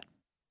she thought.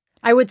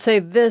 I would say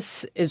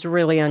this is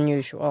really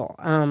unusual.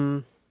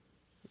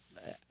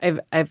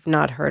 I've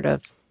not heard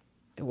of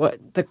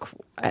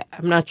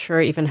I'm not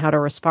sure even how to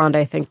respond.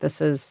 I think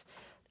this is,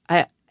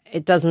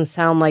 it doesn't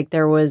sound like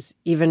there was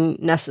even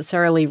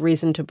necessarily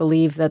reason to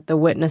believe that the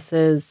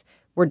witnesses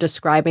were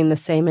describing the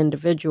same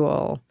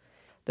individual.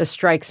 This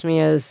strikes me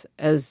as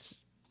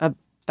a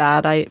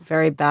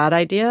very bad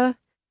idea.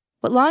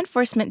 What law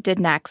enforcement did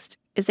next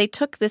is they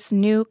took this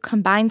new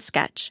combined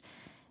sketch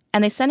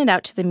and they sent it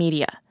out to the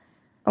media,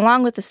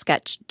 along with the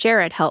sketch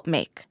Jared helped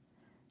make.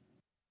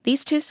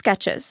 These two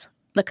sketches,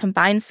 the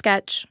combined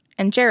sketch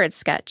and Jared's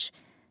sketch,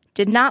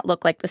 did not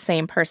look like the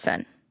same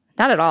person.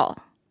 Not at all.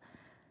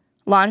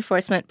 Law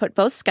enforcement put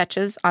both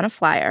sketches on a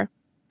flyer,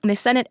 and they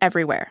sent it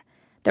everywhere.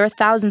 There were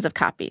thousands of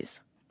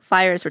copies.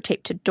 Flyers were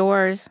taped to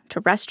doors, to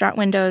restaurant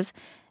windows,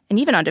 and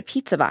even onto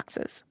pizza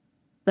boxes.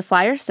 The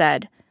flyer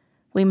said,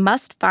 "We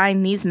must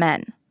find these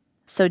men,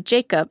 so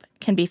Jacob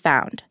can be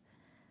found."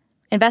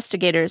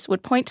 Investigators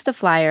would point to the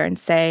flyer and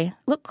say,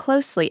 "Look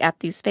closely at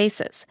these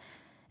faces,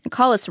 and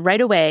call us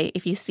right away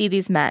if you see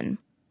these men."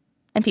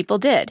 And people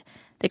did.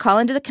 They call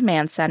into the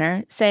command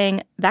center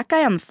saying, "That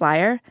guy on the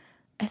flyer,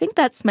 I think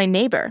that's my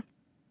neighbor,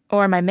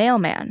 or my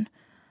mailman,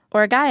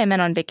 or a guy I met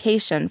on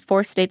vacation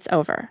 4 states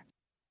over."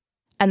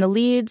 And the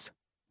leads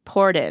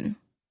poured in.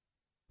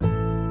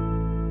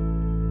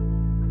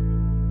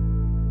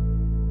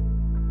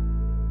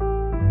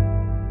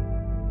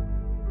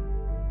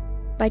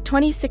 By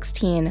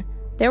 2016,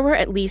 there were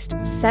at least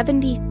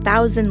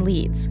 70,000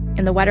 leads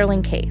in the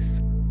Wetterling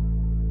case.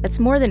 That's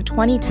more than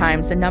 20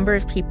 times the number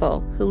of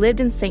people who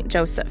lived in St.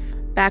 Joseph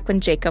back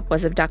when Jacob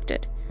was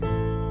abducted.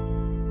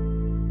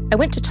 I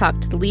went to talk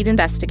to the lead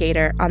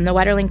investigator on the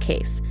Wetterling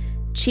case,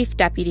 Chief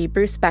Deputy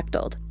Bruce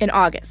Bechtold, in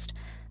August,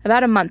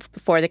 about a month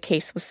before the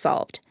case was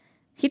solved.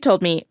 He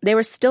told me they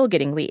were still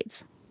getting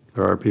leads.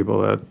 There are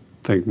people that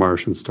think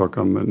Martians took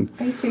them, and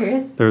Are you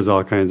serious? There's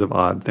all kinds of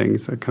odd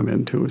things that come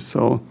into.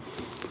 So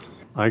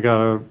I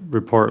got a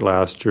report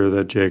last year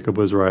that Jacob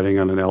was riding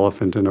on an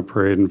elephant in a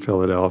parade in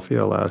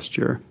Philadelphia last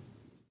year.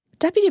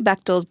 Deputy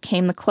Bechtold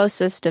came the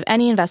closest of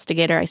any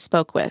investigator I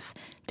spoke with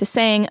to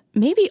saying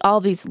maybe all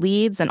these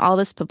leads and all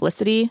this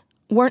publicity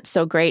weren't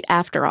so great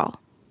after all.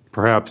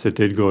 Perhaps it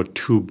did go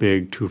too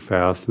big, too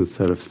fast,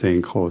 instead of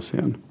staying close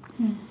in.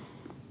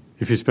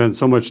 If you spend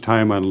so much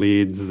time on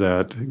leads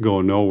that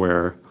go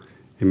nowhere,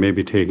 it may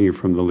be taking you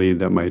from the lead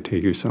that might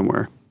take you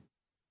somewhere.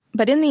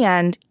 But in the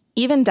end,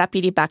 even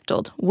Deputy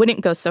Bechtold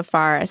wouldn't go so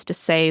far as to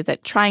say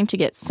that trying to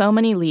get so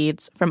many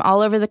leads from all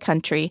over the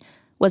country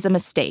was a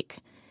mistake.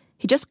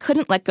 He just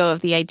couldn't let go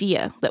of the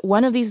idea that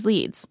one of these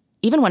leads,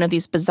 even one of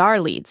these bizarre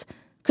leads,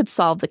 could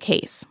solve the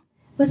case.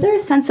 Was there a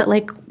sense that,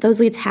 like, those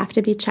leads have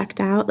to be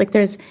checked out? Like,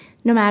 there's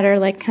no matter,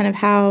 like, kind of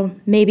how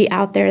maybe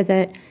out there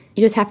that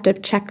you just have to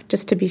check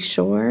just to be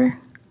sure?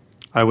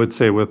 I would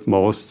say with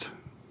most,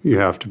 you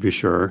have to be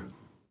sure.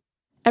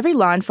 Every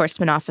law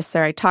enforcement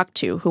officer I talked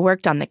to who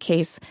worked on the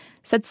case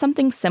said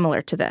something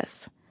similar to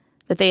this,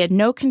 that they had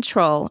no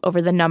control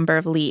over the number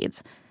of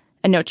leads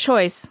and no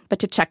choice but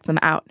to check them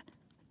out.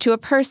 To a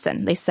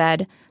person, they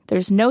said,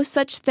 there's no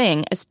such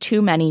thing as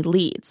too many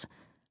leads.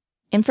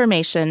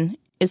 Information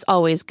is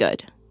always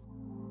good.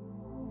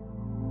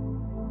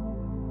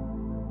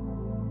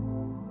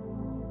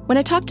 When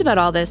I talked about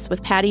all this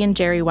with Patty and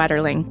Jerry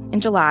Wetterling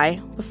in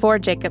July, before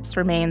Jacob's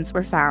remains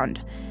were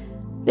found,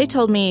 they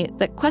told me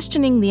that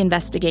questioning the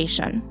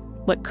investigation,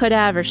 what could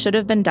have or should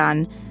have been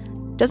done,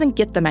 doesn't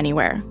get them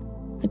anywhere.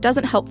 It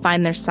doesn't help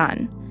find their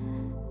son.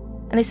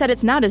 And they said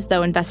it's not as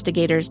though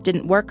investigators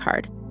didn't work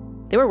hard.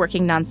 They were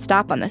working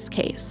nonstop on this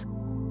case.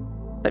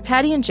 But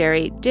Patty and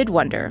Jerry did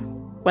wonder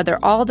whether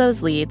all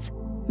those leads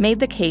made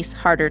the case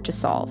harder to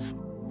solve.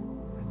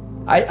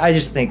 I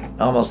just think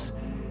almost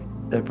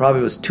there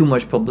probably was too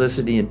much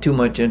publicity and too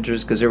much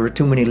interest because there were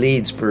too many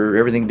leads for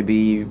everything to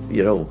be,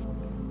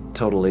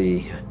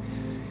 totally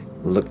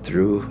looked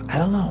through. I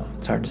don't know.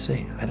 It's hard to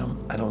say. I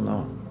don't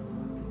know.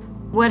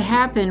 What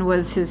happened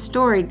was his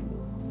story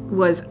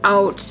was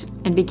out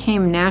and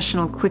became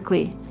national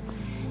quickly.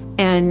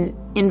 And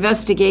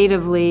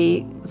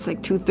investigatively, it's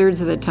like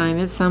 2/3 of the time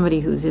it's somebody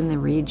who's in the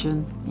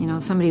region,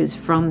 somebody who's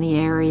from the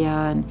area.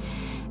 And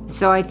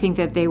so I think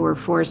that they were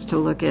forced to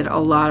look at a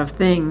lot of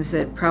things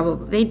that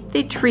probably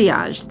they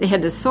triaged. They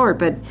had to sort,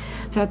 but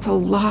that's a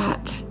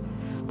lot.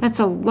 That's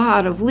a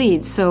lot of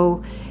leads.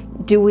 So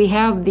do we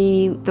have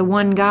the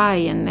one guy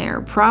in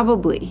there?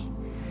 Probably.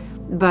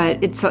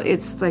 But it's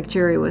like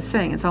Jerry was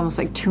saying, it's almost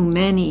like too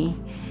many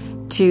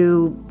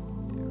to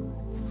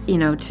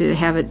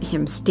have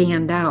him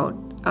stand out,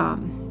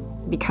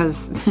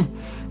 because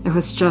there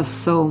was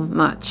just so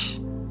much.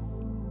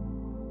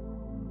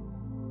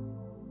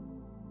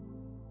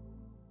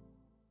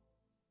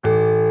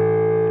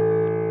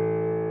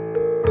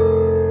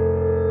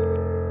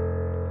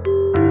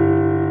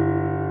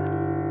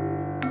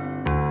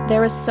 There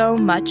was so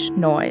much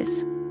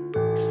noise.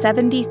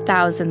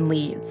 70,000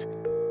 leads.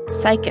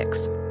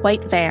 Psychics,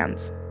 white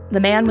vans, the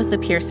man with the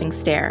piercing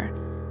stare,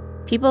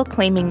 people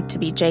claiming to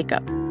be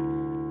Jacob.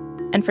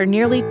 And for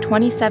nearly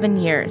 27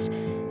 years,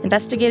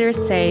 investigators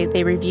say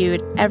they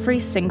reviewed every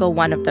single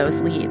one of those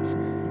leads.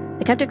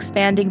 They kept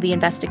expanding the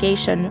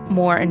investigation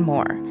more and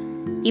more,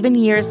 even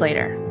years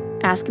later,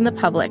 asking the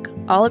public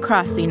all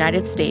across the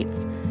United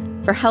States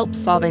for help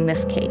solving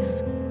this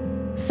case.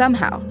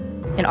 Somehow,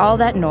 in all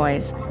that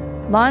noise,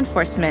 law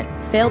enforcement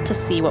failed to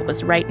see what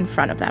was right in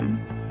front of them.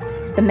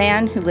 The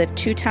man who lived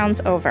 2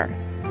 towns over.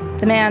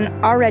 The man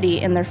already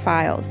in their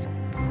files.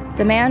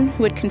 The man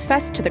who had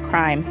confessed to the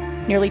crime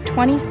nearly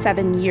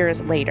 27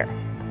 years later.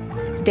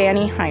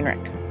 Danny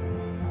Heinrich.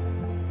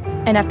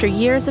 And after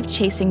years of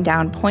chasing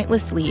down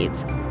pointless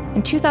leads,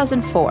 in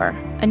 2004,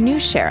 a new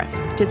sheriff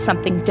did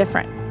something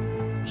different.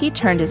 He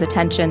turned his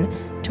attention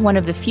to one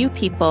of the few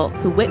people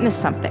who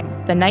witnessed something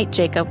the night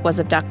Jacob was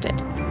abducted.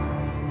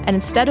 And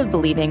instead of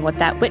believing what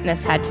that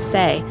witness had to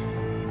say,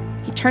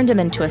 he turned him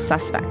into a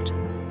suspect.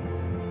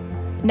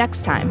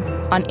 Next time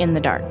on In the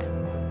Dark.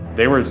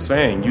 They were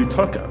saying, you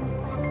took him.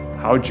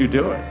 How'd you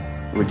do it?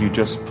 Would you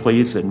just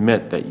please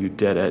admit that you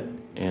did it,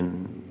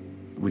 and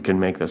we can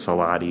make this a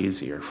lot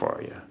easier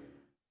for you?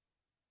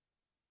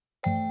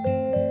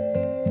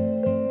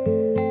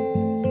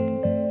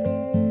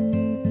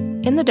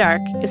 In the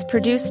Dark is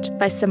produced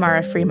by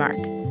Samara Freemark.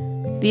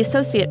 The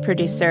associate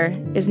producer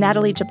is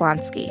Natalie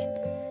Jablonski.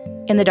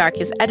 In the Dark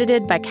is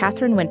edited by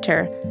Catherine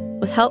Winter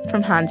with help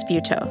from Hans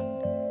Buetow.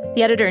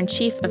 The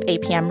editor-in-chief of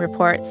APM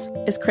Reports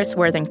is Chris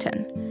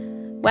Worthington.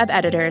 Web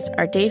editors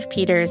are Dave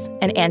Peters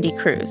and Andy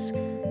Cruz.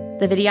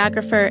 The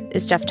videographer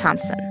is Jeff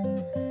Thompson.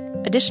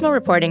 Additional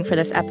reporting for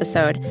this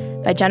episode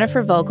by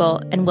Jennifer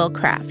Vogel and Will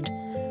Kraft.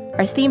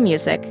 Our theme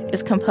music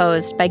is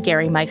composed by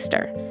Gary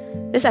Meister.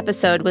 This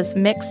episode was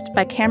mixed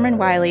by Cameron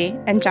Wiley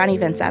and Johnny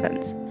Vince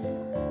Evans.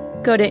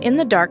 Go to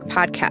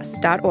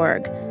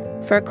inthedarkpodcast.org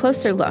for a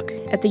closer look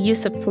at the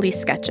use of police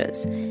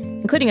sketches,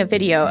 including a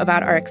video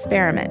about our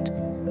experiment,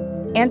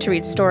 and to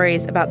read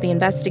stories about the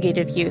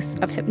investigative use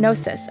of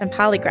hypnosis and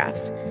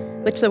polygraphs,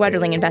 which the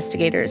Wetterling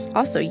investigators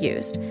also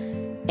used,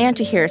 and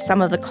to hear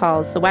some of the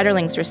calls the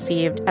Wetterlings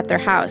received at their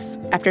house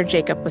after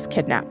Jacob was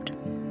kidnapped.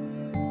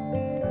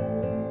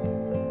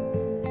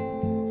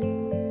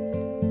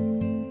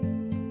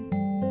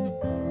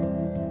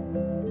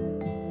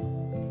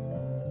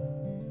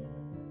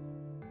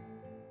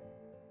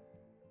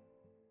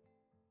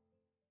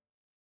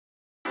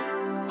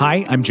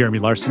 Hi, I'm Jeremy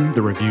Larson,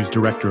 the reviews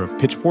director of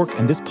Pitchfork,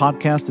 and this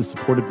podcast is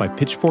supported by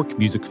Pitchfork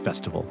Music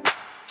Festival.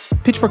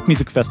 Pitchfork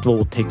Music Festival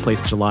will take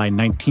place July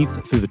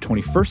 19th through the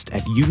 21st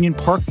at Union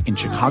Park in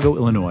Chicago,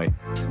 Illinois.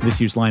 This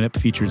year's lineup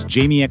features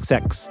Jamie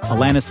XX,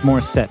 Alanis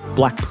Morissette,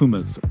 Black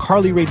Pumas,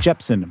 Carly Rae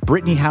Jepsen,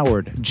 Brittany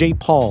Howard, J.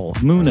 Paul,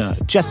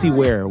 Muna, Jessie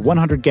Ware,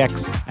 100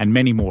 Gex, and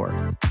many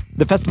more.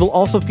 The festival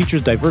also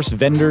features diverse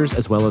vendors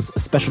as well as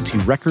specialty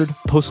record,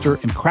 poster,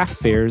 and craft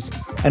fairs,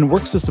 and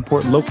works to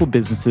support local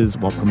businesses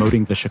while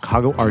promoting the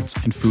Chicago arts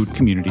and food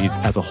communities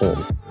as a whole.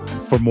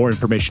 For more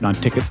information on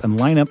tickets and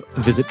lineup,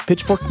 visit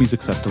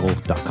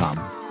pitchforkmusicfestival.com.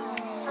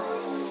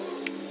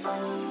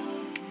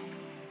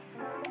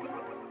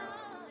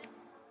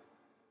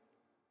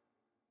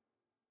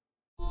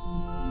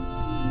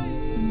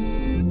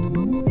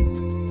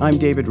 I'm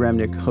David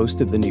Remnick, host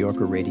of the New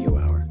Yorker Radio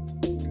Hour.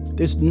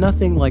 There's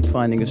nothing like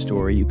finding a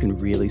story you can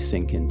really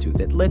sink into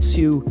that lets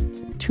you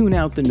tune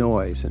out the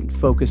noise and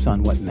focus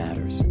on what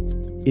matters.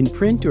 In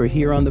print or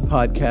here on the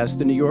podcast,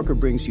 The New Yorker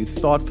brings you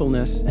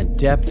thoughtfulness and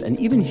depth and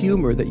even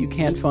humor that you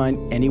can't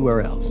find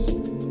anywhere else.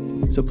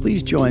 So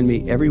please join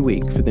me every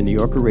week for the New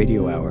Yorker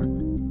Radio Hour,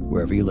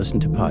 wherever you listen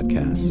to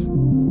podcasts.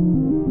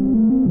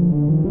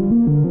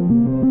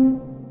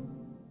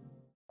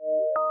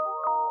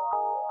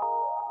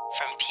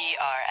 From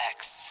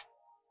PRX.